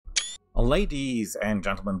Ladies and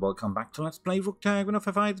gentlemen, welcome back to Let's Play Roguetech with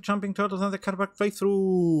FFI, the Jumping Turtles and the Cutback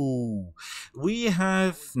playthrough. We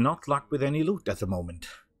have not luck with any loot at the moment.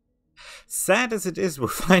 Sad as it is, we're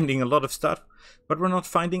finding a lot of stuff, but we're not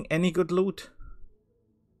finding any good loot.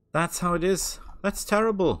 That's how it is. That's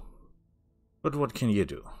terrible. But what can you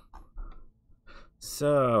do?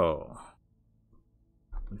 So,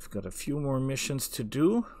 we've got a few more missions to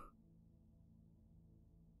do.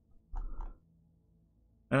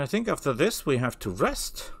 And I think after this we have to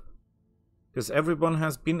rest, because everyone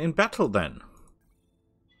has been in battle then.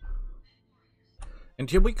 And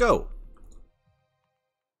here we go.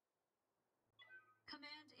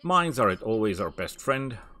 Mines are always our best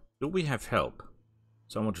friend. Do we have help?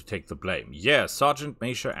 Someone to take the blame. Yeah, Sergeant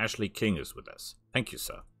Major Ashley King is with us. Thank you,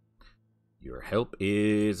 sir. Your help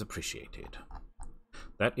is appreciated.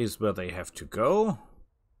 That is where they have to go.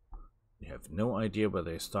 We have no idea where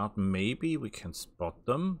they start. Maybe we can spot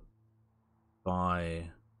them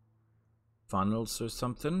by funnels or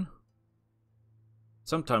something.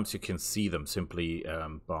 Sometimes you can see them simply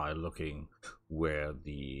by looking where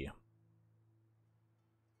the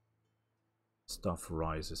stuff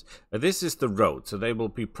rises. This is the road, so they will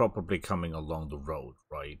be probably coming along the road,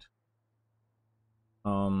 right?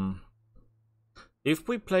 If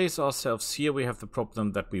we place ourselves here, we have the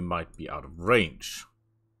problem that we might be out of range.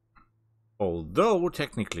 Although,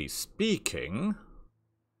 technically speaking...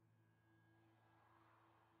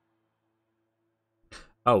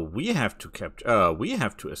 Oh, we have to capture... we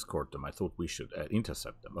have to escort them. I thought we should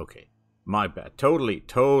intercept them. Okay. My bad. Totally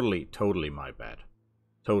my bad.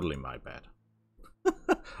 Totally my bad.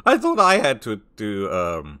 I thought I had to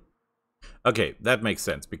do... Okay, that makes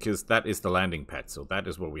sense, because that is the landing pad, so that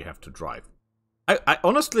is where we have to drive. I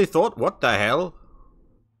honestly thought, what the hell?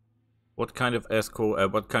 What kind of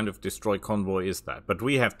what kind of destroy convoy is that? But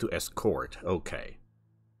we have to escort. Okay.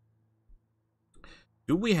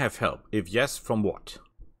 Do we have help? If yes, from what?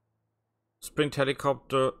 Sprint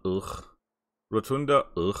helicopter. Ugh. Rotunda.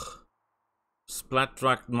 Ugh. Splat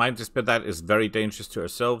truck. Mine display that is very dangerous to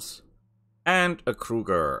ourselves. And a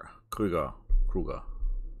Kruger. Kruger.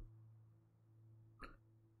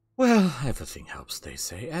 Well, everything helps, they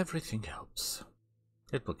say. Everything helps.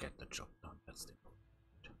 It will get the job done. That's the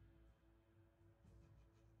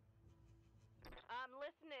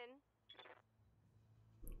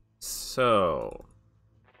So.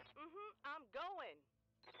 I'm going.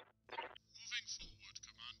 Moving forward,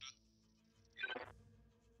 Commander.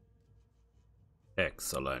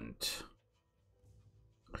 Excellent.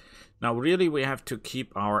 Now, really, we have to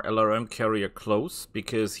keep our LRM carrier close,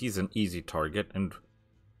 because he's an easy target, and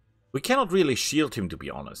we cannot really shield him, to be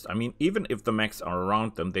honest. I mean, even if the mechs are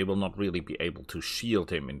around them, they will not really be able to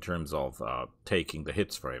shield him in terms of taking the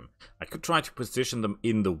hits for him. I could try to position them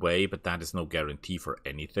in the way, but that is no guarantee for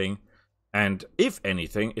anything. And if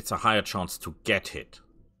anything, it's a higher chance to get hit.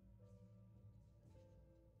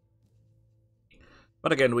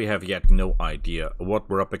 But again, we have yet no idea what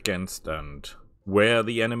we're up against and where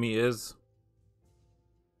the enemy is.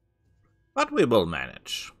 But we will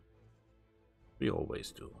manage. We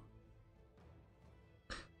always do.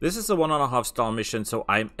 This is a 1.5 star mission, so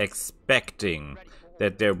I'm expecting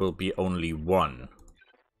that there will be only one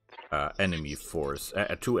enemy force,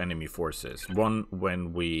 two enemy forces. One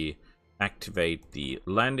when we activate the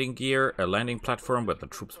landing gear, a landing platform where the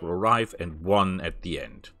troops will arrive, and one at the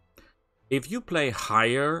end. If you play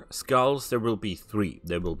higher skulls, there will be 3.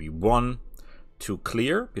 There will be 1 to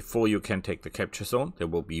clear before you can take the capture zone. There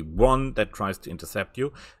will be 1 that tries to intercept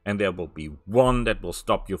you, and there will be 1 that will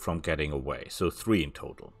stop you from getting away. So 3 in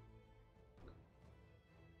total.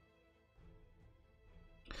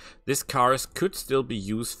 This cars could still be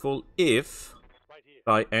useful if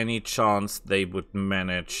by any chance they would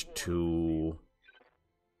manage to...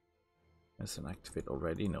 Does it activate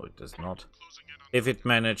already? No, it does not. If it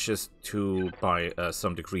manages to, by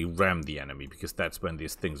some degree, ram the enemy, because that's when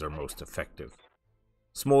these things are most effective.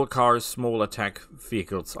 Small cars, small attack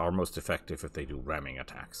vehicles are most effective if they do ramming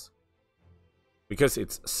attacks. Because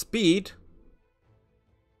it's speed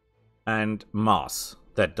and mass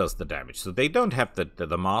that does the damage. So they don't have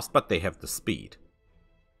the mass, but they have the speed.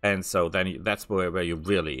 And so then that's where you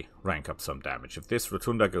really rank up some damage. If this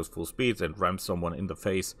Rotunda goes full speed and rams someone in the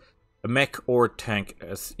face, a mech or tank,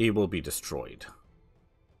 it will be destroyed.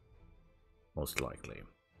 Most likely.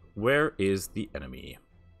 Where is the enemy?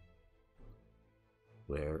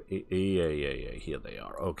 Where? Yeah. Here they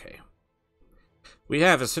are. Okay. We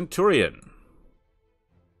have a Centurion.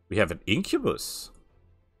 We have an Incubus.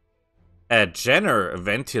 A Jenner, a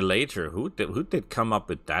Ventilator. Who did come up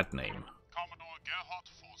with that name? Commodore Gerhard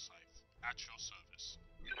Forsyth, at your service.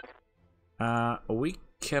 We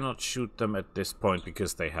cannot shoot them at this point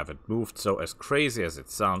because they haven't moved, so as crazy as it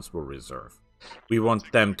sounds, we'll reserve. We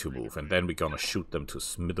want them to move, and then we're gonna shoot them to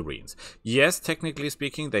smithereens. Yes, technically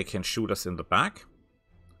speaking, they can shoot us in the back.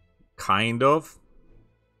 Kind of.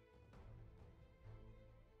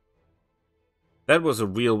 That was a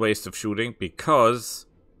real waste of shooting, because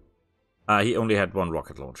he only had one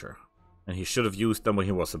rocket launcher. And he should have used them when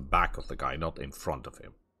he was in back of the guy, not in front of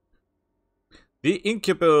him. The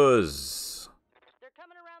Incubus! They're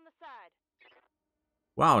coming around the side.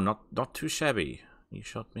 Wow, not too shabby. He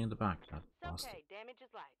shot me in the back, that bastard. Okay, damage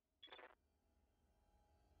is light.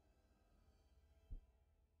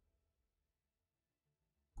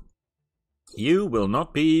 You will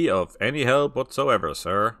not be of any help whatsoever,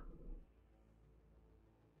 sir.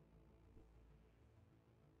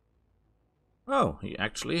 Oh, he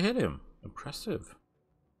actually hit him. Impressive.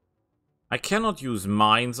 I cannot use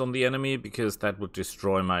mines on the enemy because that would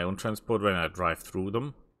destroy my own transport when I drive through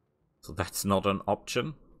them. So that's not an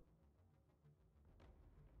option.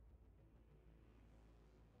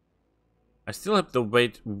 I still have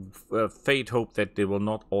the faint hope that they will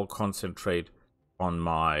not all concentrate on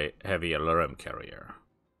my heavy LRM carrier.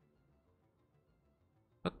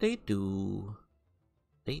 But they do.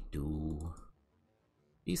 They do.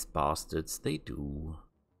 These bastards, they do.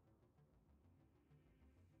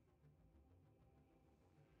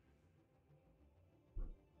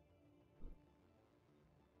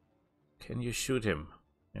 Can you shoot him?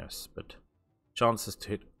 Yes, but chances to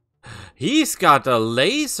hit. He's got a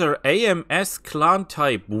laser AMS clan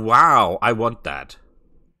type. Wow, I want that.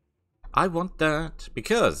 I want that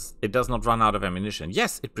because it does not run out of ammunition.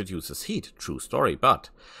 Yes, it produces heat. True story.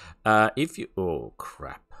 But if you... Oh,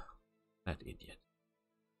 crap. That idiot.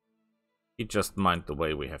 He just mined the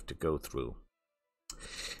way we have to go through.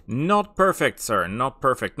 Not perfect, sir. Not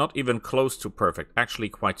perfect. Not even close to perfect. Actually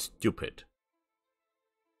quite stupid.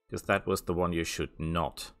 Because that was the one you should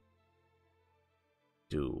not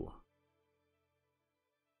do.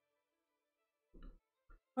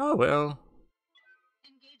 Oh well.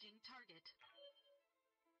 Engaging target.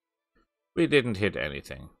 We didn't hit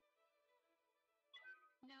anything.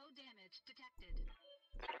 No damage detected.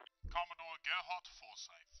 Commodore Gerhard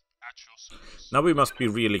Forsyth, at your service. Now we must be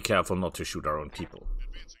really careful not to shoot our own people.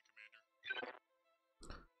 Advancing,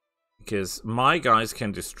 Commander. Because my guys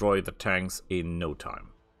can destroy the tanks in no time.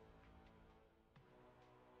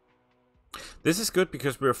 This is good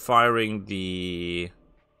because we're firing the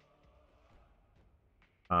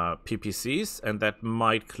PPCs, and that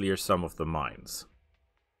might clear some of the mines.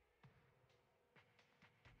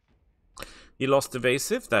 He lost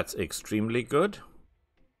evasive, that's extremely good.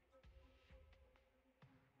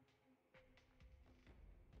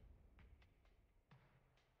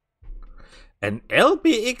 An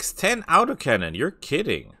LBX-10 autocannon, you're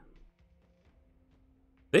kidding.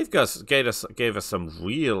 They've gave us some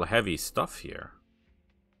real heavy stuff here.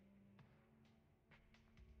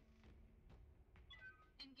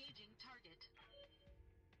 Engaging target.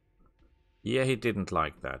 Yeah, he didn't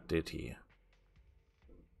like that, did he?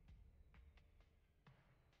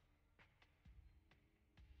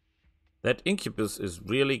 That Incubus is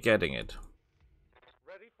really getting it.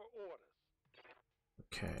 Ready for orders.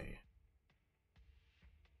 Okay.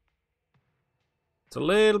 It's a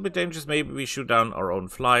little bit dangerous. Maybe we shoot down our own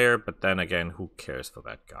flyer, but then again, who cares for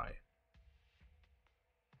that guy?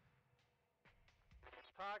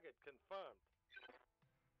 Target confirmed.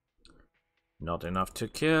 Not enough to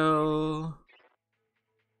kill.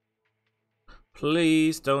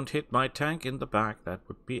 Please don't hit my tank in the back. That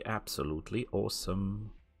would be absolutely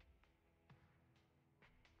awesome.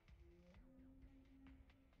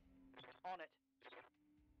 On it.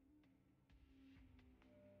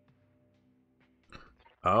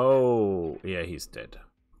 Oh, yeah, he's dead.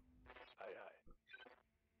 Aye, aye.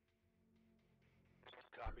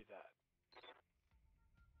 Copy that.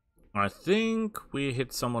 I think we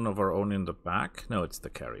hit someone of our own in the back. No, it's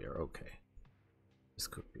the carrier. Okay. This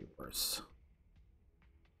could be worse.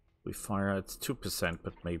 We fire, it's 2%,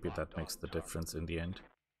 but maybe that makes the difference in the end.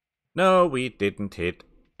 No, we didn't hit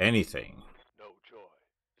anything. No joy.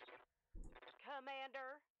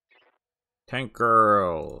 Commander. Tank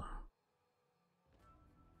girl.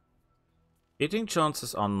 Hitting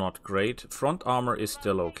chances are not great. Front armor is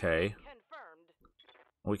still okay. Confirmed.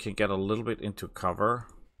 We can get a little bit into cover.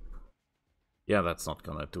 Yeah, that's not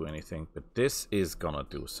gonna do anything, but this is gonna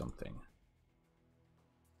do something.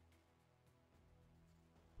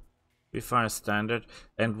 We fire standard,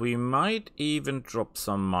 and we might even drop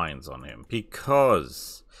some mines on him,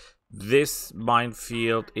 because this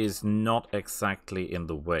minefield is not exactly in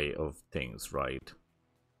the way of things, right?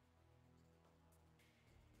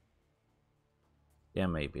 Yeah,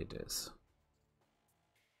 maybe it is.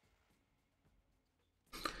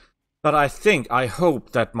 But I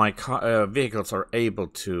hope that my vehicles are able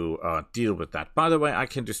to deal with that. By the way, I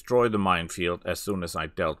can destroy the minefield as soon as I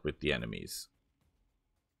dealt with the enemies.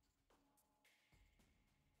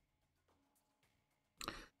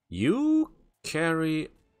 You carry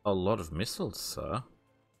a lot of missiles, sir.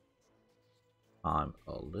 I'm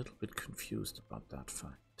a little bit confused about that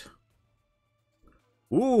fact.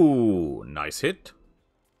 Ooh, nice hit.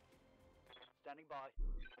 Standing by.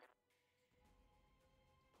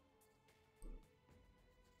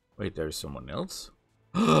 Wait, there is someone else?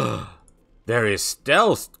 There is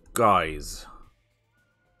stealth, guys.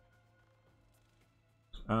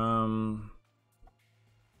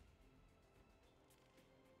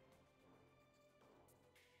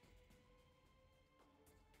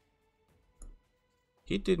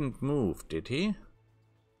 He didn't move, did he?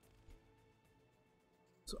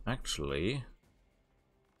 So actually,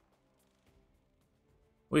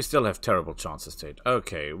 we still have terrible chances, Tate.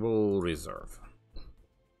 Okay, we'll reserve.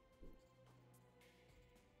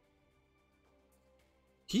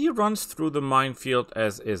 He runs through the minefield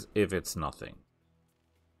as if it's nothing.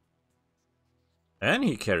 And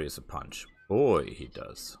he carries a punch. Boy, he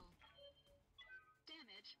does.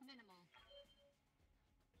 Damage minimal.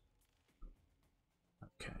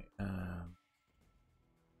 Okay.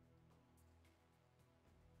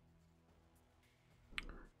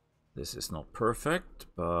 This is not perfect,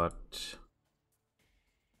 but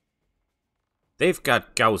they've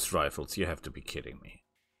got Gauss rifles. You have to be kidding me.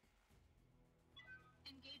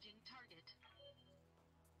 Engaging target.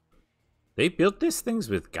 They built these things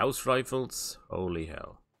with Gauss rifles? Holy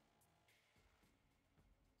hell.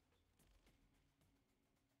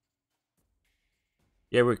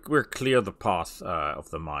 Yeah, we're clear the path of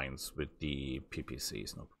the mines with the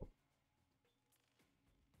PPCs, no problem.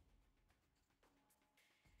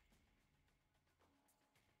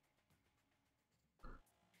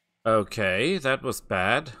 Okay, that was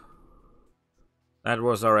bad. That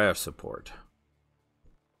was our air support.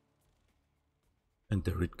 And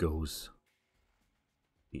there it goes.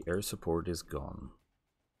 The air support is gone.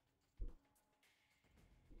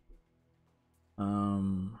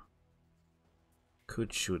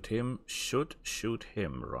 Could shoot him. Should shoot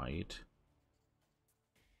him, right?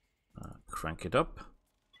 Crank it up.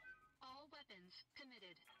 All weapons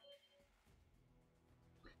committed.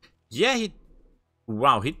 Yeah, he...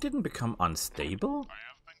 Wow, he didn't become unstable? I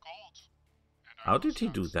have been called. And I How will did he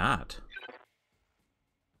do stand. that?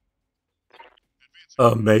 It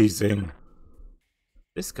means Amazing.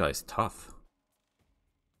 This guy's tough.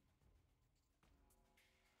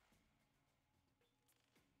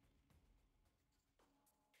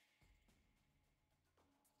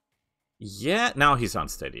 Yeah, now he's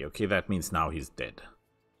unsteady. Okay, that means now he's dead.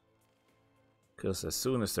 Because as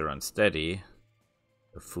soon as they're unsteady,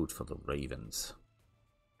 they're food for the ravens.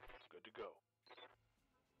 Good to go.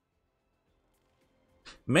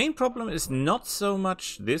 Main problem is not so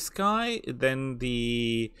much this guy than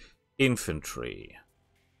the infantry.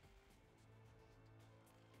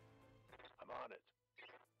 I'm on it.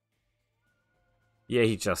 Yeah,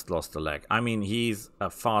 he just lost a leg. I mean, he's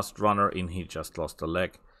a fast runner and he just lost a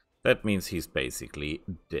leg. That means he's basically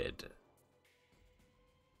dead.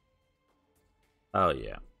 Oh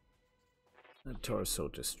yeah. The torso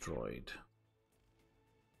destroyed.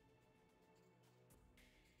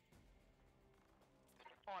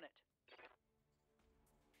 On it.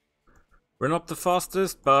 We're not the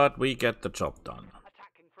fastest, but we get the job done.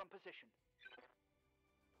 Attacking from position.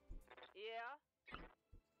 Yeah.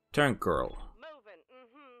 Tank girl, Moving.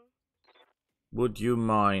 Mm-hmm. would you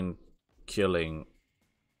mind killing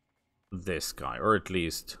this guy? Or at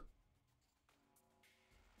least...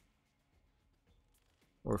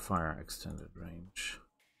 Or fire extended range.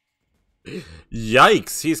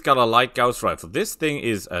 Yikes! He's got a light Gauss rifle. This thing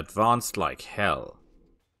is advanced like hell.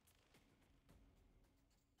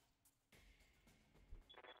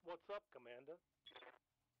 What's up, Commander?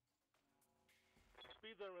 Be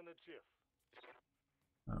there in a jiff.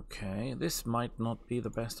 Okay, this might not be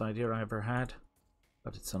the best idea I ever had.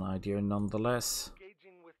 But it's an idea nonetheless.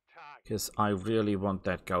 Engaging with target. Because I really want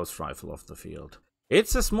that Gauss rifle off the field.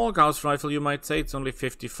 It's a small Gauss rifle, you might say. It's only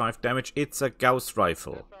 55 damage. It's a Gauss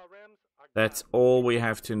rifle. SRMs are That's gone. all we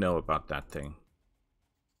have to know about that thing.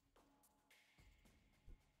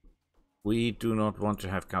 We do not want to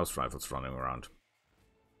have Gauss rifles running around.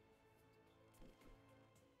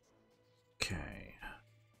 Okay.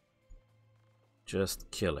 Just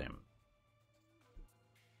kill him.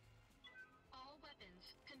 All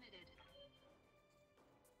weapons committed.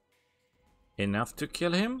 Enough to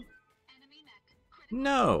kill him? Enemy mech critical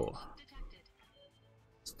No. damage detected.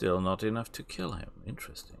 Still not enough to kill him.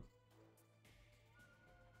 Interesting.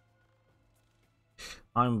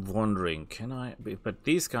 I'm wondering, can I... But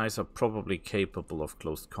these guys are probably capable of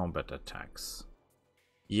close combat attacks.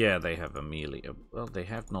 Yeah, they have a melee. Well, they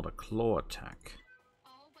have not a claw attack.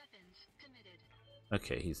 All weapons committed.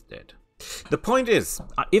 Okay, he's dead. The point is,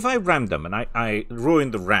 if I ram them and I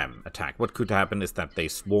ruin the ram attack, what could happen is that they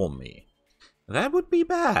swarm me. That would be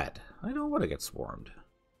bad. I don't want to get swarmed.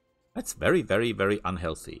 That's very, very, very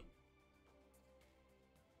unhealthy.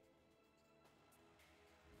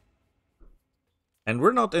 And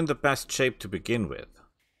we're not in the best shape to begin with.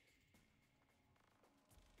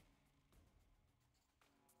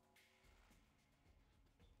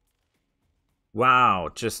 Wow,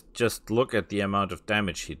 just look at the amount of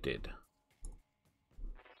damage he did.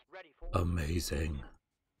 Ready for Amazing.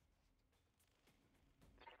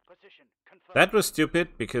 position. Confirmed. That was stupid,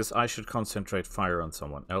 because I should concentrate fire on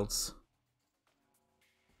someone else.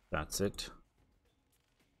 That's it.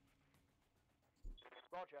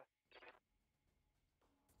 Roger.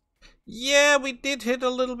 Yeah, we did hit a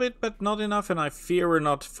little bit, but not enough, and I fear we're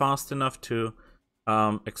not fast enough to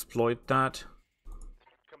exploit that.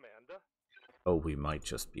 Commander? Oh, we might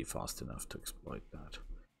just be fast enough to exploit that.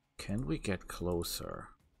 Can we get closer?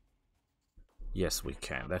 Yes, we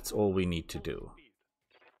can. That's all we need to do.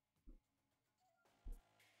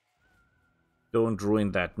 Don't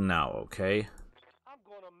ruin that now, okay? I'm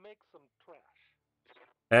gonna make some trash.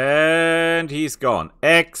 And he's gone.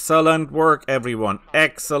 Excellent work, everyone.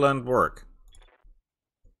 Excellent work.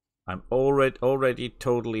 I'm already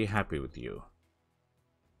totally happy with you.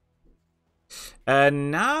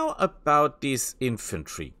 And now about these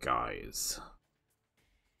infantry guys.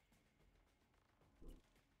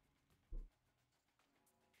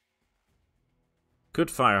 Could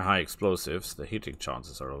fire high explosives. The hitting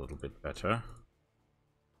chances are a little bit better.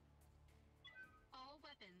 All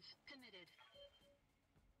weapons committed.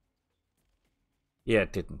 Yeah,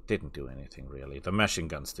 it didn't do anything really. The machine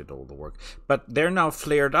guns did all the work. But they're now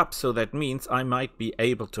flared up, so that means I might be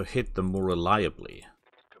able to hit them more reliably.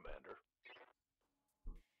 Commander?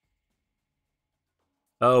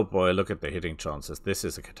 Oh boy, look at the hitting chances. This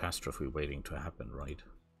is a catastrophe waiting to happen, right?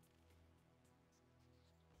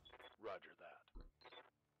 Roger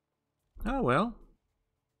that. Oh well.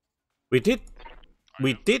 We did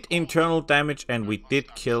internal damage and we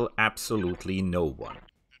did kill absolutely no one.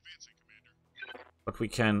 Advancing, Commander. But we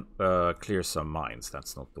can clear some mines.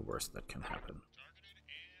 That's not the worst that can happen.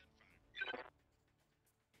 Targeted and fired.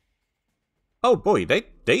 Oh boy,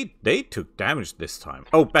 they took damage this time.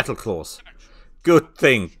 Oh, battle claws. Good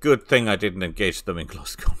thing I didn't engage them in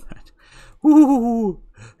close combat. Woo!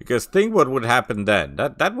 Because think what would happen then.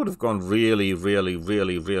 That would have gone really, really,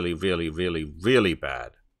 really, really, really, really, really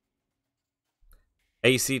bad.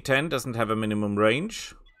 AC-10 doesn't have a minimum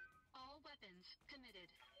range, All weapons committed.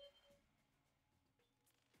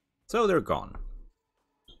 so they're gone.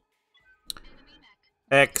 Enemy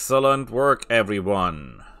mech. Excellent work,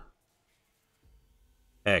 everyone.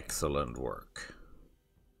 Excellent work.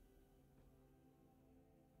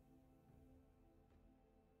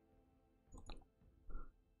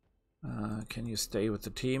 Can you stay with the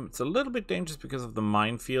team? It's a little bit dangerous because of the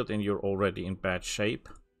minefield and you're already in bad shape.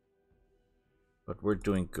 But we're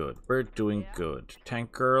doing good. We're doing good.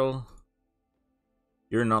 Tank girl,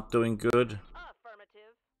 you're not doing good.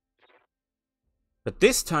 Affirmative. But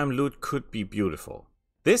this time loot could be beautiful.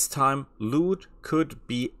 This time loot could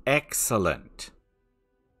be excellent.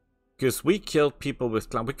 Because we killed people with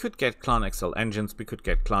clan. We could get clan XL engines. We could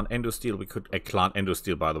get clan endosteel. We could clan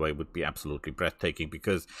endosteel, by the way, would be absolutely breathtaking.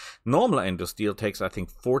 Because normal endosteel takes, I think,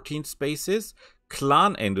 14 spaces.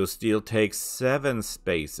 Clan endosteel takes 7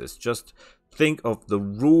 spaces. Just think of the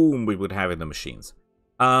room we would have in the machines.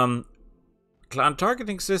 Clan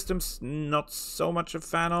targeting systems, not so much a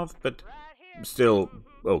fan of, but Right here. still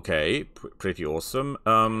okay. Pretty awesome.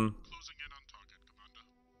 Closing in on target,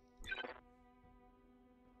 Commander.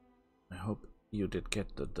 I hope you did get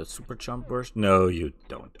the super jump burst. No, you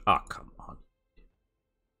don't. Ah, come on.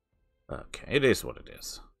 Okay, it is what it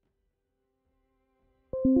is.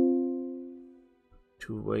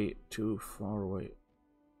 Too far away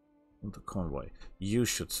from the convoy. You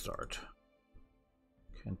should start.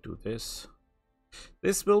 Can't do this.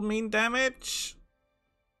 This will mean damage.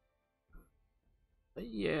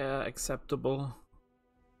 Yeah, acceptable.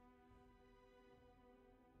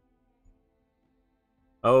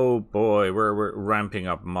 Oh boy, we're ramping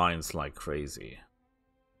up mines like crazy.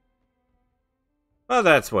 Well,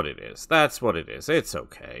 that's what it is. That's what it is. It's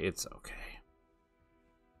okay. It's okay.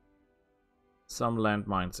 Some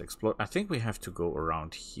landmines explode. I think we have to go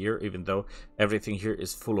around here, even though everything here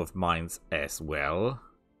is full of mines as well.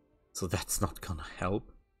 So that's not gonna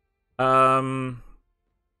help.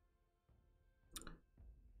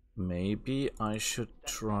 Maybe I should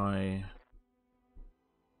try...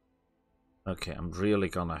 Okay, I'm really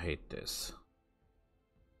gonna hate this.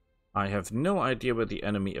 I have no idea where the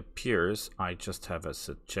enemy appears. I just have a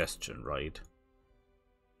suggestion, right?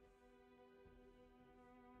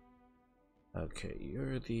 Okay,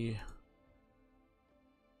 you're the...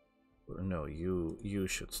 No, you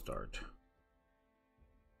should start.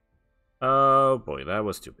 Oh boy, that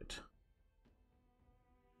was stupid.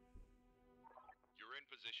 You're in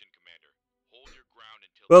position, Commander. Hold your ground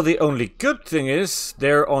until... Well, the only good thing is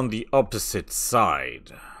they're on the opposite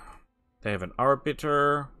side. They have an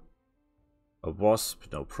Arbiter, a Wasp,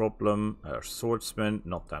 no problem, a Swordsman,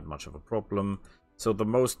 not that much of a problem. So the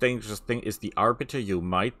most dangerous thing is the Arbiter, you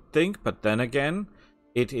might think, but then again,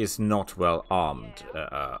 it is not well armed.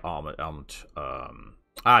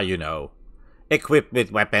 You know, equipped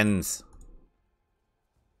with weapons.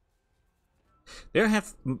 They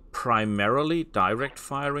have primarily direct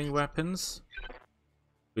firing weapons,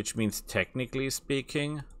 which means technically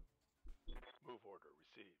speaking, Move order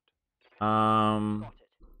received.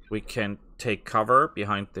 we can take cover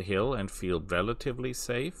behind the hill and feel relatively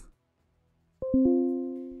safe.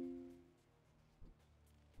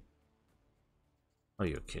 Are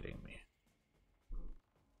you kidding me?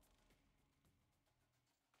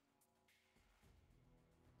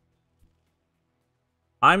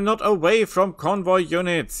 I'm not away from convoy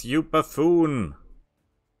units, you buffoon!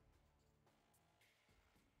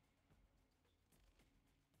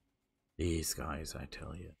 These guys, I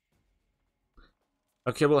tell you.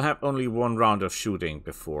 Okay, we'll have only one round of shooting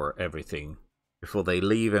before everything. Before they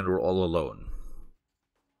leave and we're all alone.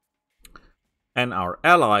 And our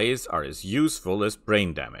allies are as useful as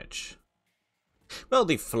brain damage. Well,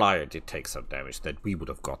 the flyer did take some damage that we would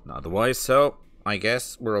have gotten otherwise, so I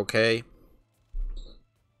guess we're okay.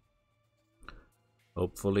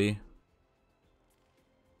 Hopefully.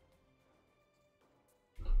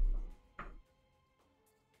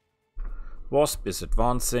 Wasp is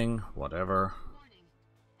advancing, whatever. Warning.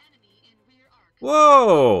 Enemy in rear arc.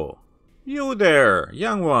 Whoa! You there,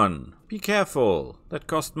 young one. Be careful. That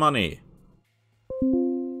cost money.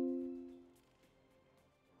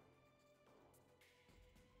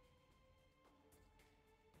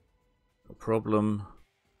 No problem.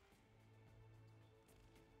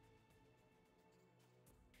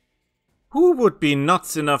 Who would be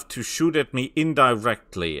nuts enough to shoot at me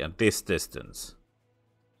indirectly at this distance?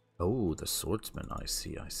 Oh, the swordsman. I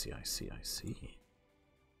see.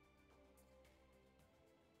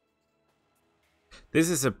 This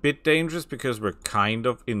is a bit dangerous because we're kind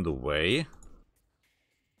of in the way.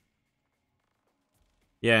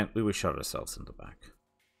 Yeah, we will shot ourselves in the back.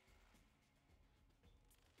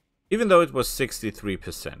 Even though it was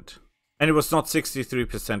 63%. And it was not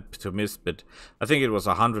 63% to miss, but I think it was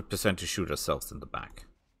 100% to shoot ourselves in the back.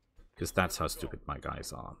 Because that's how stupid my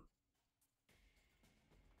guys are.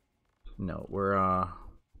 No, we're,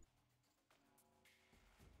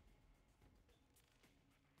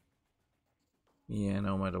 yeah,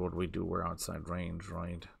 no matter what we do, we're outside range,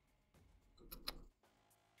 right?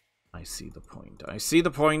 I see the point. I see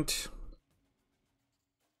the point.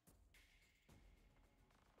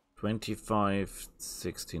 25,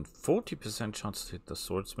 16, 40% chance to hit the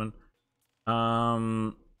swordsman.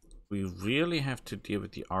 We really have to deal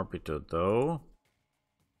with the Arbiter, though.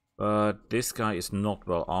 But this guy is not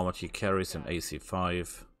well armored. He carries an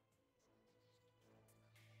AC5.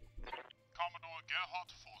 Commodore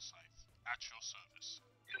Gerhard Forsyth, at your service.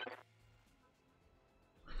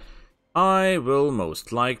 I will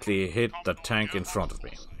most likely hit the tank in front of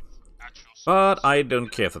me. Forsyth, at your service. But I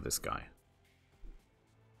don't care for this guy.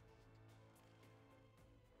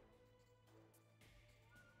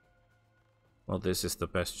 Well, this is the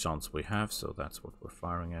best chance we have, so that's what we're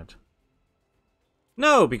firing at.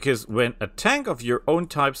 No, because when a tank of your own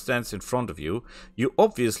type stands in front of you, you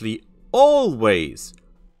obviously always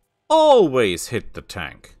hit the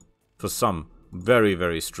tank. For some very,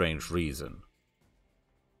 very strange reason.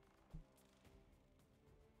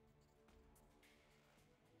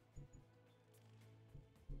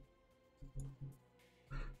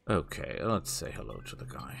 Okay, let's say hello to the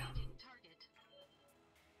guy. Target.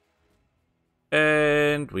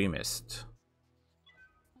 And we missed.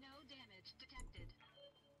 No damage detected.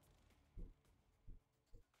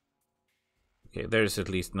 Okay, there's at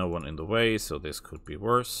least no one in the way, so this could be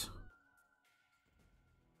worse.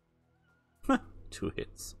 2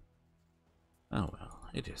 hits. Oh well,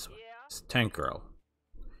 it is what it is. Tank girl.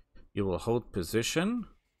 You will hold position.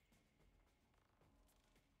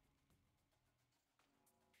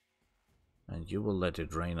 And you will let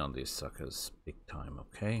it rain on these suckers big time,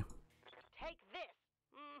 okay? Take this.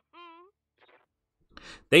 Mm-hmm.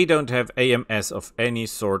 They don't have AMS of any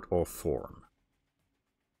sort or form.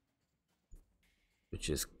 Which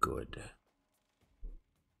is good.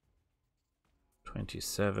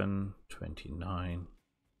 27, 29.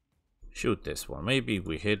 Shoot this one. Maybe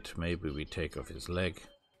we hit, maybe we take off his leg.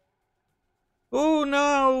 Oh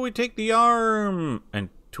no, we take the arm! And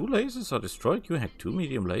 2 lasers are destroyed? You had 2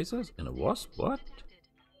 medium lasers? And a wasp? What?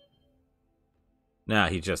 Nah,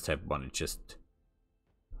 he just had 1. It just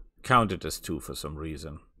counted as 2 for some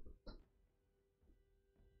reason.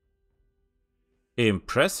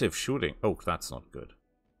 Impressive shooting. Oh, that's not good.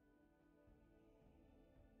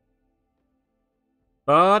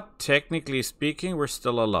 But technically speaking, we're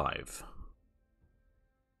still alive.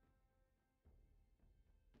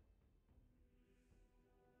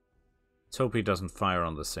 Let's hope he doesn't fire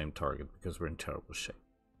on the same target because we're in terrible shape.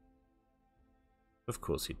 Of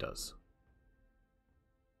course he does.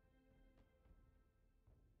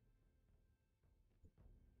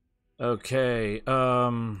 Okay,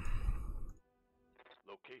 Location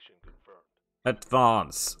confirmed.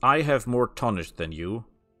 advance. I have more tonnage than you.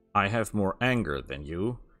 I have more anger than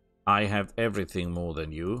you. I have everything more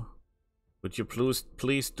than you. Would you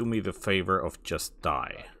please do me the favor of just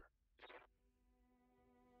die?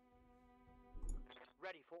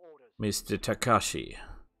 Ready for orders. Mr. Takashi.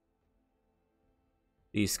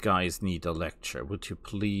 These guys need a lecture. Would you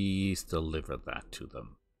please deliver that to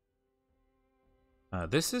them?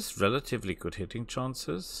 This is relatively good hitting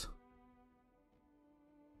chances.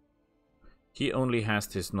 He only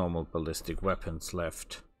has his normal ballistic weapons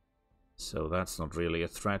left. So that's not really a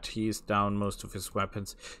threat. He is down most of his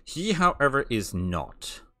weapons. He, however, is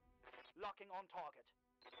not. Locking on target.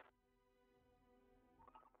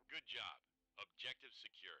 Good job. Objective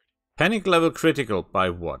secured. Panic level critical by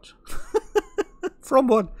what? From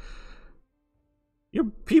what? Your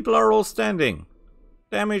people are all standing.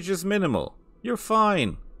 Damage is minimal. You're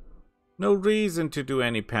fine. No reason to do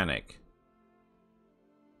any panic.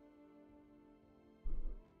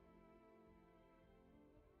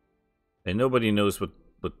 And nobody knows what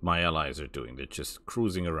my allies are doing. They're just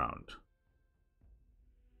cruising around.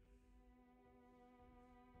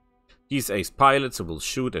 He's ace pilot, so will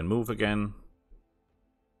shoot and move again.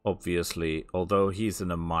 Obviously, although he's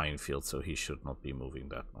in a minefield, so he should not be moving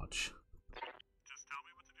that much. Just tell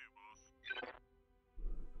me what to do,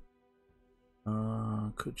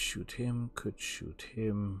 boss. Could shoot him, could shoot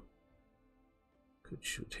him. Could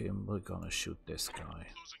shoot him. We're gonna shoot this guy. Closing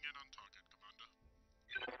in on target,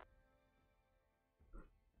 Commander.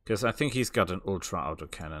 Because I think he's got an ultra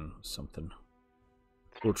autocannon or something.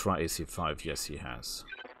 Ultra AC5, yes he has.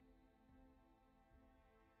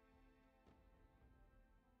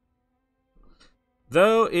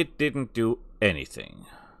 Though it didn't do anything.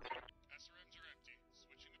 SRMs are empty.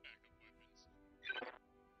 Switching to backup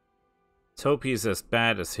weapons. Let's hope he's as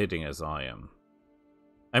bad as hitting as I am.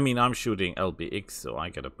 I mean, I'm shooting LBX, so I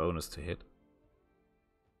get a bonus to hit.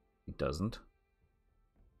 He doesn't.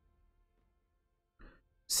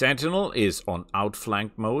 Sentinel is on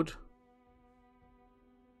outflank mode.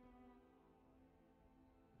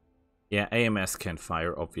 Yeah, AMS can't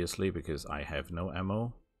fire, obviously, because I have no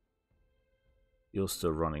ammo. You're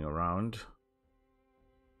still running around.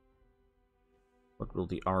 What will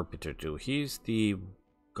the Arbiter do? He's the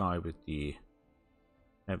guy with the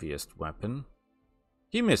heaviest weapon.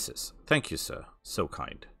 He misses. Thank you, sir. So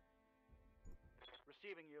kind.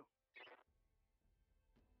 Receiving you.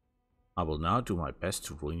 I will now do my best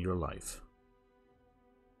to ruin your life.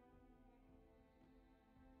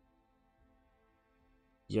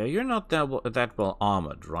 Yeah, you're not that well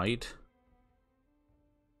armored, right?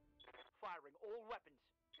 Firing all weapons.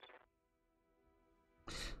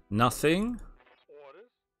 Nothing.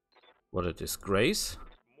 Orders. What a disgrace.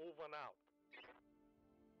 Move on out.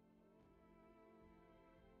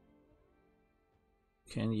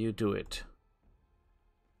 Can you do it?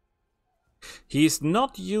 He's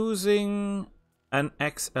not using an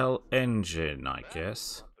XL engine, I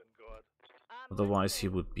guess. Nothing good. Otherwise he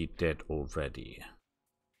would be dead already.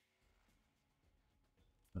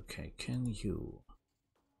 Okay, can you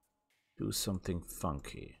do something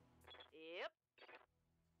funky? Yep.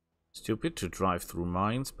 Stupid to drive through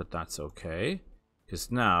mines, but that's okay. Because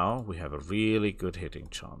now we have a really good hitting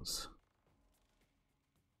chance.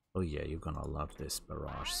 Oh yeah, you're gonna love this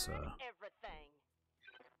barrage, sir. Everything.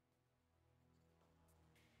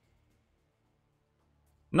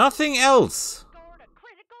 Nothing else! Scored a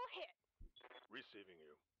critical hit. Receiving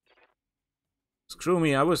you. Screw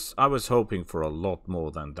me, I was hoping for a lot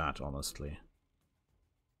more than that, honestly.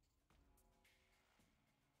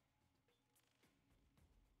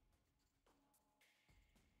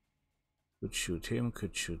 Could shoot him,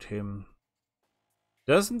 could shoot him.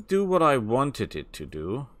 Doesn't do what I wanted it to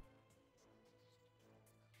do.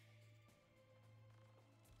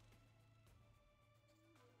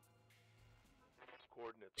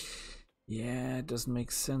 Coordinates. Yeah, it doesn't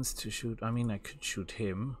make sense to shoot. I mean, I could shoot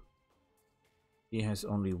him. He has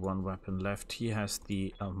only one weapon left. He has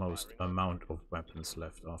the most amount of weapons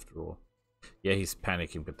left after all. Yeah, he's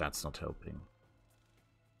panicking, but that's not helping.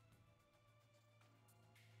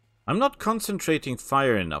 I'm not concentrating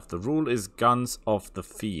fire enough. The rule is guns off the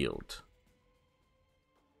field.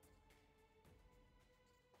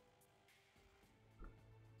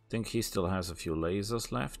 Think he still has a few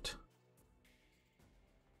lasers left.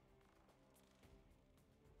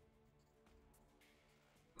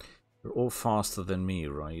 They're all faster than me,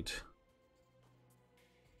 right?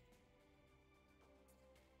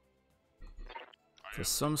 For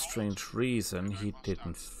some strange reason, he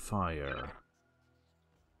didn't fire.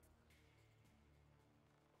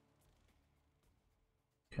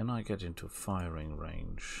 Can I get into firing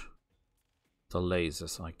range? The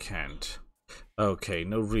lasers, I can't. Okay,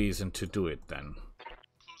 no reason to do it then.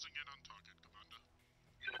 Closing in on target, Commander.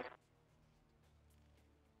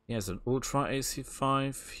 He has an Ultra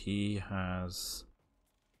AC5. He has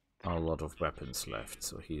a lot of weapons left,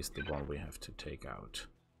 so he's the one we have to take out.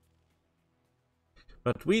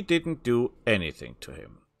 But we didn't do anything to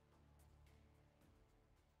him.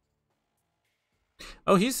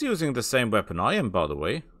 Oh, he's using the same weapon I am, by the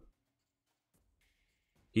way.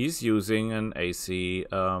 He's using an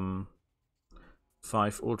AC5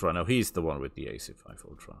 Ultra. No, he's the one with the AC5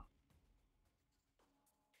 Ultra.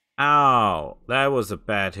 Ow! That was a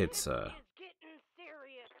bad hit, sir. It's getting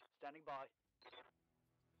serious. Standing by.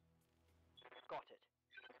 Got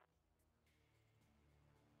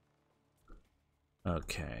it.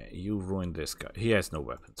 Okay, you ruined this guy. He has no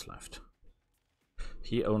weapons left.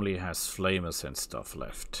 He only has flamers and stuff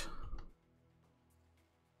left.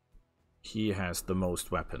 He has the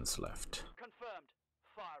most weapons left. Confirmed.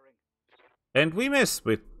 Firing. And we miss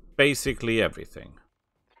with basically everything.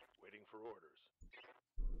 Waiting for orders.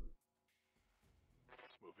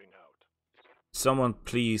 Moving out. Someone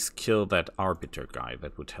please kill that Arbiter guy.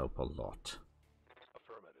 That would help a lot.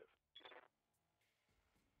 Affirmative.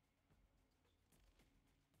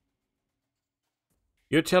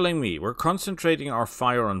 You're telling me we're concentrating our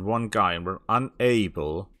fire on one guy and we're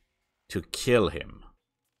unable to kill him?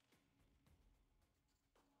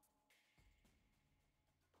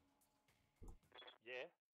 Yeah.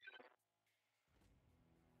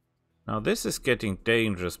 Now this is getting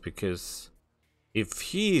dangerous because if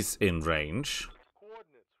he's in range Coordinates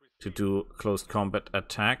to received. do close combat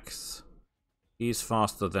attacks, he's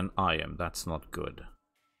faster than I am. That's not good.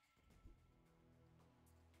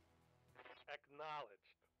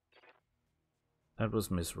 Acknowledged. That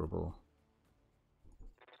was miserable.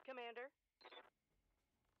 Commander.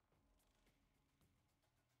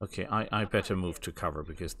 Okay, I better move to cover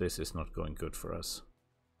because this is not going good for us.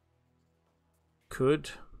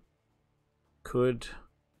 Could.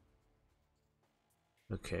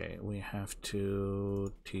 Okay, we have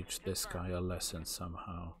to teach this guy a lesson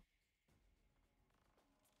somehow.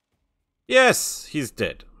 Yes, he's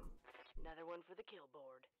dead. Another one for the kill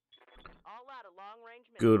board. All out of long range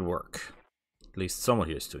missiles. Good work. At least someone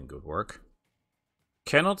here is doing good work.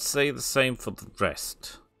 Cannot say the same for the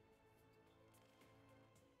rest.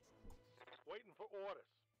 Waiting for orders.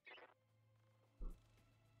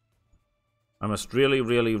 I must really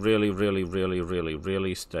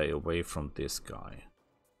stay away from this guy.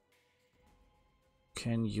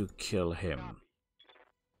 Can you kill him?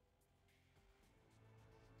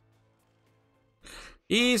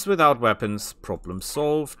 He's without weapons. Problem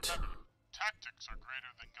solved. Tactics are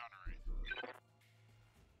greater than gunnery.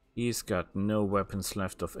 He's got no weapons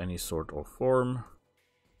left of any sort or form.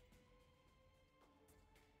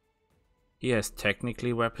 He has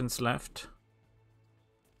technically weapons left.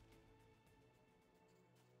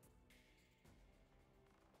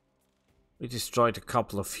 We destroyed a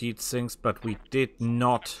couple of heat sinks, but we did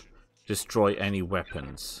not destroy any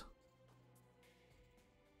weapons.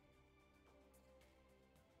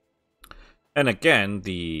 And again,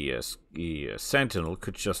 the Sentinel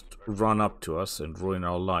could just run up to us and ruin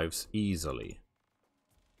our lives easily.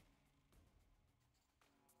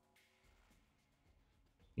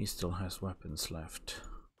 He still has weapons left.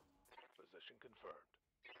 Position confirmed.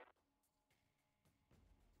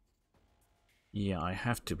 Yeah, I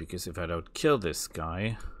have to, because if I don't kill this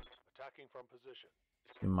guy, Attacking from position.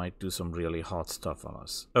 he might do some really hot stuff on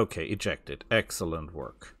us. Okay, ejected. Excellent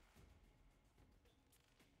work.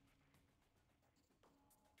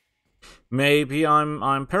 Maybe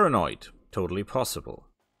I'm paranoid. Totally possible.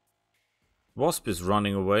 Wasp is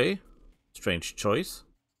running away. Strange choice.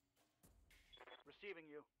 Receiving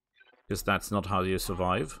you. Because that's not how you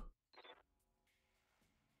survive.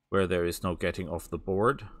 Where there is no getting off the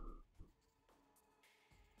board.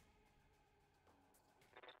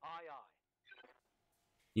 Aye, aye.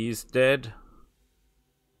 He's dead.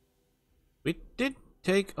 We did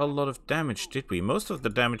take a lot of damage, did we? Most of the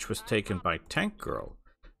damage was taken by Tank Girl.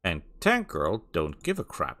 And Tank Girl don't give a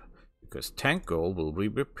crap. Because Tank Girl will be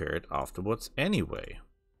repaired afterwards anyway.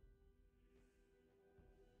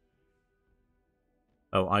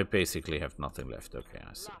 Oh, I basically have nothing left. Okay,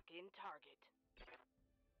 I see. Lock in target.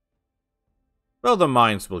 Well, the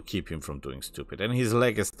mines will keep him from doing stupid. And his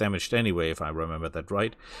leg is damaged anyway, if I remember that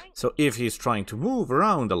right. So if he's trying to move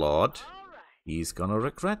around a lot, All right. he's gonna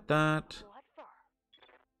regret that. What for?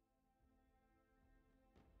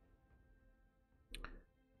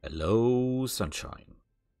 Hello, sunshine.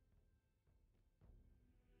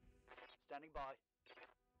 Standing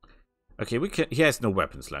by. Okay, we can. He has no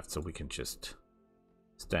weapons left, so we can just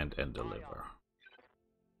stand and deliver.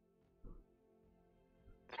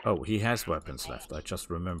 Oh, he has weapons left. I just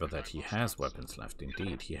remember that he has weapons left.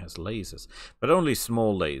 Indeed, he has lasers. But only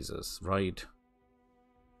small lasers, right?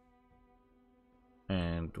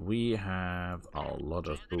 And we have a lot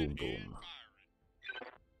of boom boom.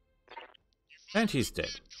 And he's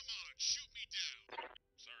dead.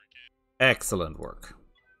 Excellent work.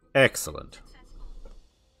 Excellent.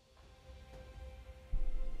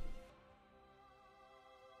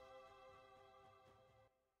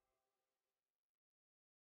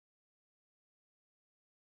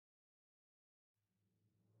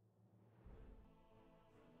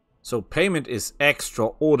 So payment is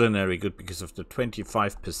extraordinary good because of the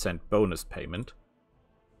 25% bonus payment.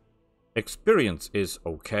 Experience is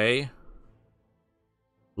okay.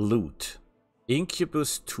 Loot.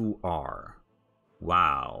 Incubus 2R.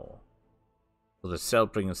 Wow. So the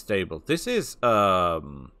Cellbring stable. This is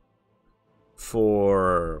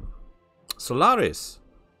for Solaris.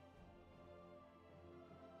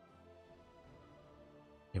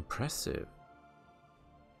 Impressive.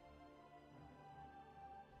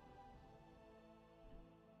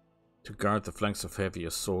 To guard the flanks of heavy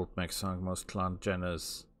assault, makes most clan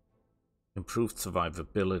generous. Improved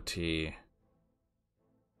survivability.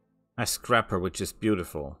 A scrapper, which is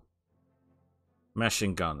beautiful.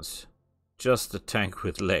 Machine guns. Just a tank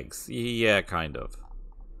with legs. Yeah, kind of.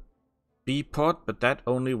 B-pot, but that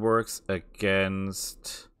only works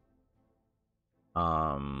against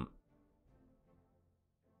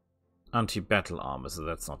anti-battle armor, so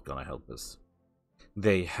that's not gonna help us.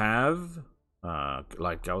 They have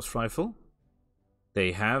light Gauss rifle.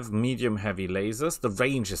 They have medium heavy lasers. The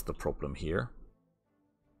range is the problem here.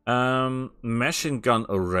 Machine gun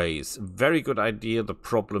arrays. Very good idea. The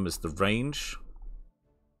problem is the range.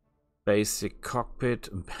 Basic cockpit,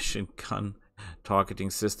 machine gun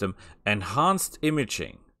targeting system, enhanced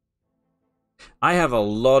imaging. I have a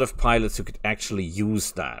lot of pilots who could actually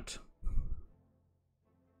use that.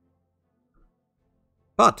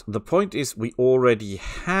 But the point is we already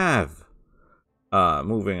have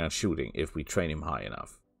moving and shooting if we train him high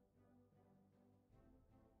enough.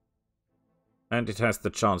 And it has the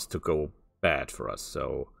chance to go bad for us,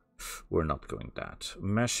 so we're not going that.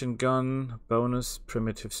 Machine gun, bonus,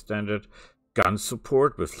 primitive standard, gun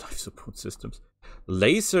support with life support systems.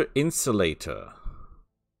 Laser insulator.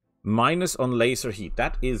 Minus on laser heat.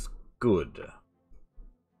 That is good.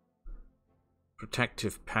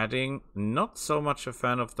 Protective padding. Not so much a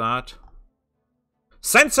fan of that.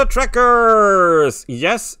 Sensor trackers!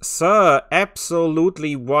 Yes, sir.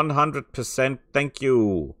 Absolutely 100%. Thank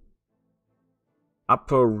you.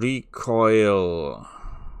 Upper recoil.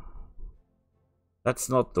 That's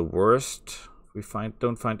not the worst. If we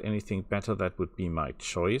don't find anything better, that would be my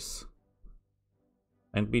choice.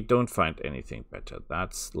 And we don't find anything better.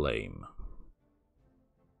 That's lame.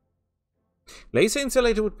 Laser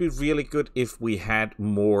insulator would be really good if we had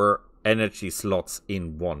more energy slots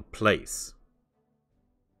in one place.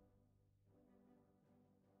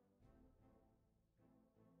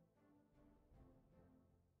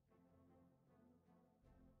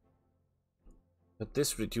 But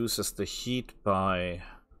this reduces the heat by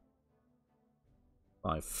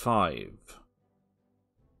 5.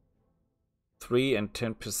 3 and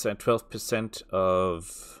 10%, 12%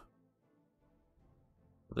 of...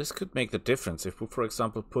 This could make the difference. If we, for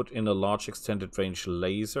example, put in a large extended range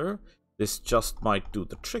laser, this just might do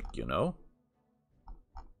the trick, you know?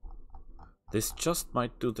 This just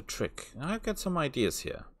might do the trick. I've got some ideas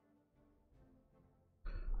here.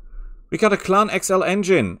 We got a Clan XL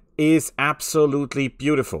engine. Is absolutely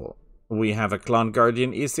beautiful. We have a Clan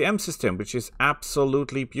Guardian ECM system, which is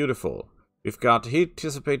absolutely beautiful. We've got heat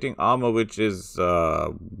dissipating armor, which is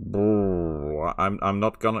I'm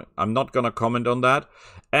not gonna comment on that.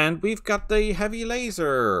 And we've got the heavy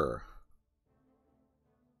laser.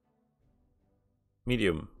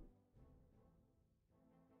 Medium.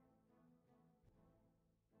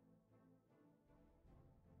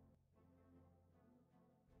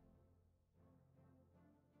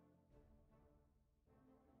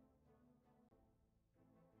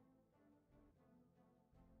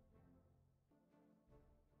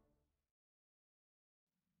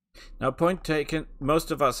 Now, point taken, most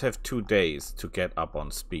of us have 2 days to get up on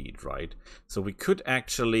speed, right? So we could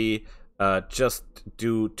actually just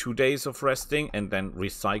do 2 days of resting and then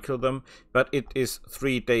recycle them. But it is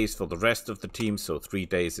 3 days for the rest of the team, so 3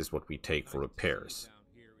 days is what we take for repairs.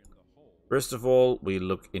 First of all, we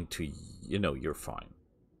look into, you know, you're fine.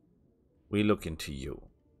 We look into you.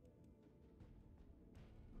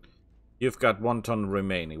 You've got 1 ton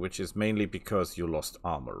remaining, which is mainly because you lost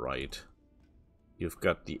armor, right? You've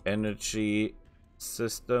got the energy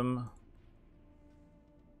system.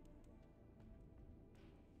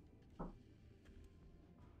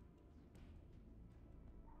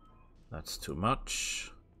 That's too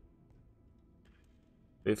much.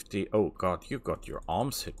 50. Oh god, you got your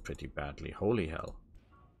arms hit pretty badly. Holy hell.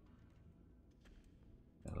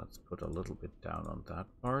 Yeah, let's put a little bit down on that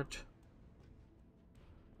part.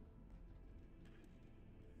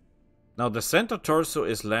 Now the center torso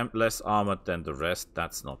is less armored than the rest.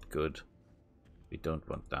 That's not good. We don't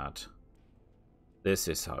want that. This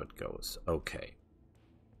is how it goes. Okay.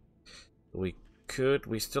 We could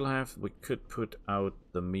put out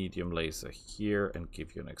the medium laser here and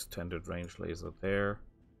give you an extended range laser there.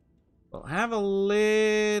 We'll have a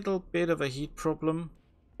little bit of a heat problem.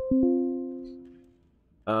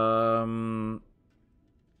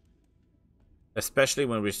 Especially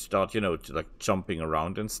when we start, you know, like jumping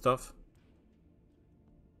around and stuff.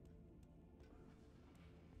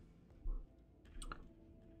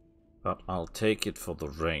 But I'll take it for the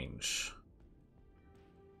range.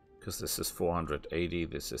 Because this is 480,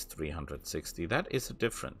 this is 360. That is a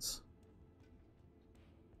difference.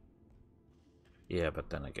 Yeah, but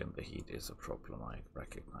then again, the heat is a problem. I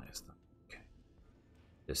recognize that. Okay.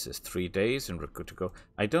 This is 3 days and we're good to go.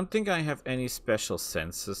 I don't think I have any special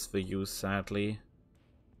sensors for you, sadly.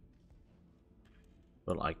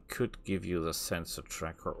 Well, I could give you the sensor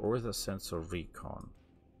tracker or the sensor recon.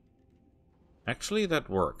 Actually, that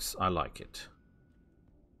works. I like it.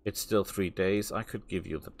 It's still 3 days. I could give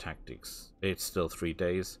you the tactics. It's still 3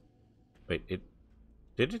 days. Wait,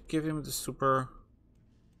 did it give him the super?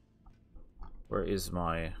 Where is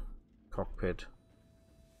my cockpit?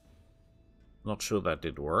 Not sure that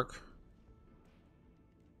did work.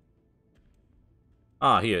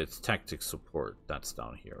 Ah, here, it's tactics support. That's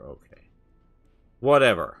down here. Okay.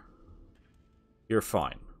 Whatever. You're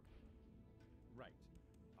fine.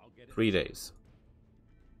 3 days.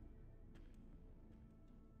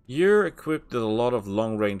 You're equipped with a lot of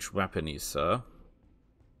long-range weaponry, sir.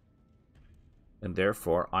 And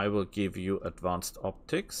therefore, I will give you advanced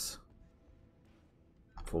optics.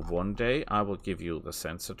 For 1 day, I will give you the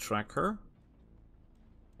sensor tracker.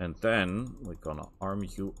 And then, we're gonna arm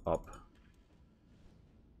you up.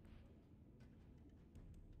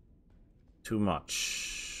 Too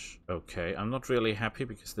much. Okay, I'm not really happy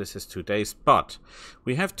because this is 2 days, but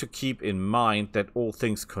we have to keep in mind that all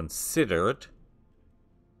things considered,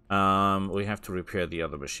 we have to repair the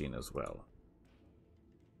other machine as well.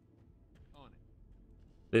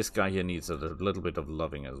 This guy here needs a little bit of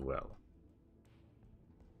loving as well.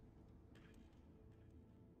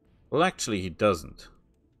 Well, actually, he doesn't.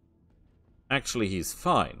 Actually, he's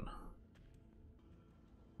fine.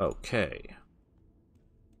 Okay.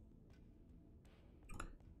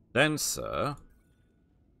 Then, sir,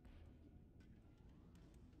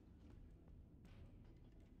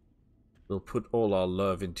 we'll put all our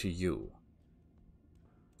love into you.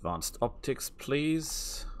 Advanced optics,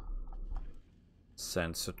 please.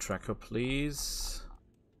 Sensor tracker, please.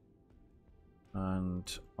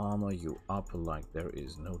 And armor you up like there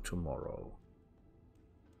is no tomorrow.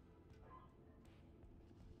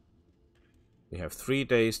 We have 3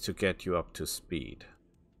 days to get you up to speed.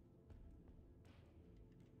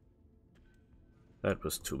 That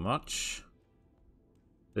was too much.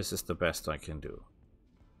 This is the best I can do.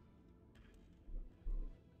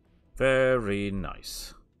 Very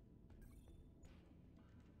nice.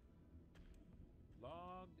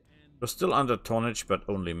 We're still under tonnage, but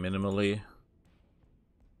only minimally.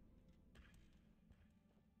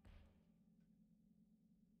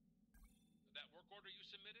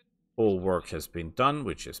 All work has been done,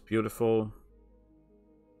 which is beautiful.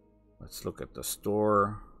 Let's look at the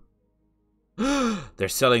store. They're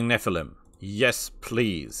selling Nephilim. Yes,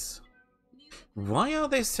 please. Why are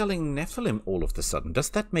they selling Nephilim all of a sudden? Does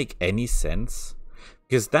that make any sense?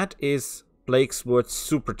 Because that is Blake's Woods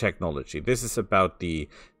super technology. This is about the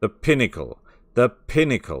pinnacle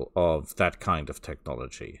of that kind of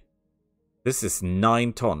technology. This is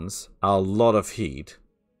 9 tons, a lot of heat,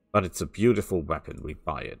 but it's a beautiful weapon. We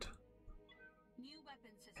buy it.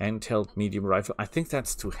 Handheld medium rifle. I think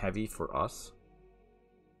that's too heavy for us.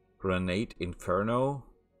 Grenade Inferno.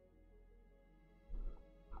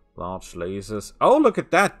 Large lasers. Oh, look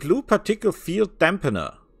at that! Blue particle field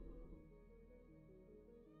dampener.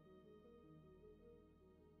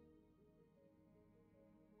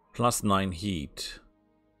 +9 heat.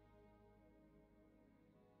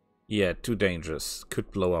 Yeah, too dangerous.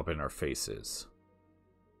 Could blow up in our faces.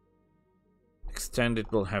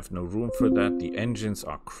 Extended will have no room for that. The engines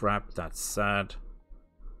are crap. That's sad.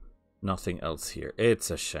 Nothing else here. It's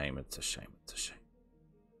a shame. It's a shame. It's a shame.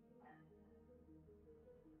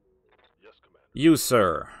 Yes, Commander. You,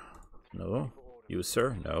 sir. No. You,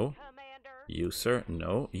 sir. No. Commander. You, sir.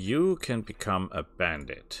 No. You can become a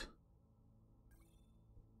bandit.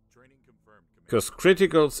 Because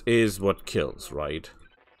criticals is what kills, right?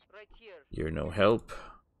 Right here. You're no help.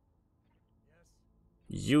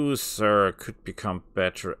 You, sir, could become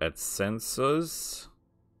better at sensors.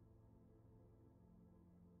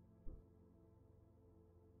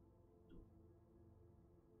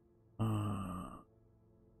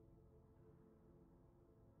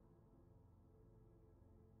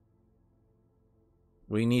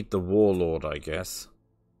 We need the Warlord, I guess,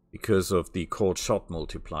 because of the cold shot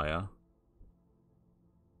multiplier.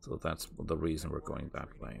 So that's the reason we're going that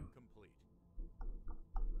way.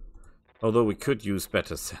 Although we could use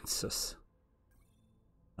better sensors.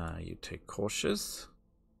 You take cautious.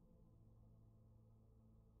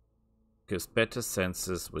 Because better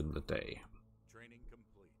sensors win the day.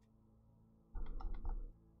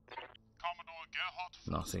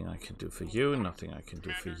 Nothing I can do for you. Nothing I can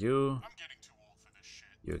do for you. I'm getting too old for this shit.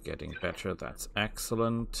 You're getting better. That's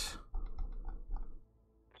excellent.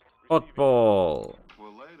 Oddball. We're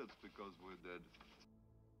late, it's because we're dead.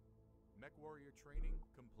 Mech warrior training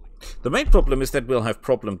complete. The main problem is that we'll have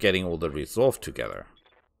problem getting all the resolve together.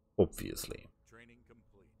 Obviously. Training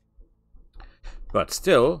complete. But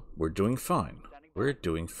still, we're doing fine. We're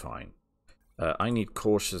doing fine. I need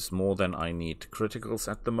cautious more than I need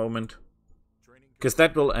criticals at the moment. Because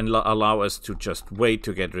that will allow us to just wait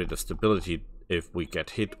to get rid of stability if we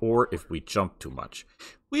get hit or if we jump too much.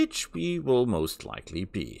 Which we will most likely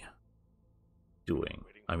be doing.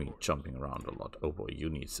 I mean, jumping around a lot. Oh boy,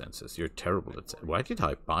 you need sensors. You're terrible at sensors. Why did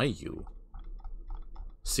I buy you?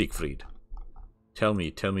 Siegfried. Tell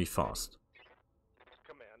me fast.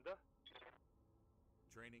 Commander.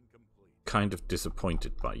 Training complete. Kind of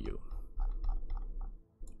disappointed by you.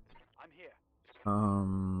 I'm here.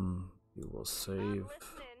 You will I'm save. listening.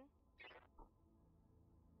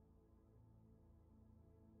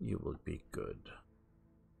 You will be good.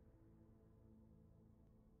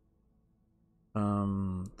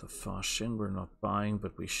 The Farshin we're not buying,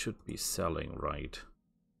 but we should be selling, right?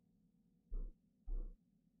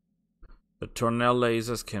 The Tornel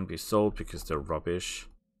lasers can be sold because they're rubbish.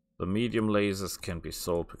 The medium lasers can be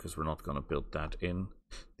sold because we're not going to build that in.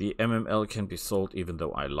 The MML can be sold even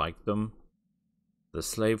though I like them. The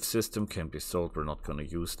slave system can be sold, we're not going to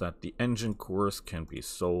use that. The engine cores can be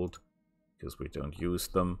sold because we don't use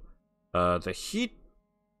them. The heat...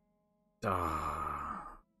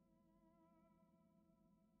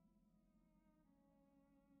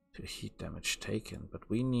 To heat damage taken, but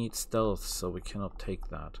we need stealth, so we cannot take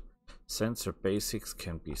that. Sensor basics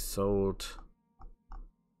can be sold.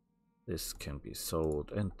 This can be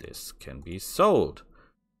sold, and this can be sold.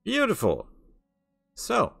 Beautiful!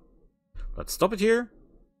 So, let's stop it here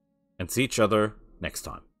and see each other next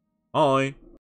time. Bye!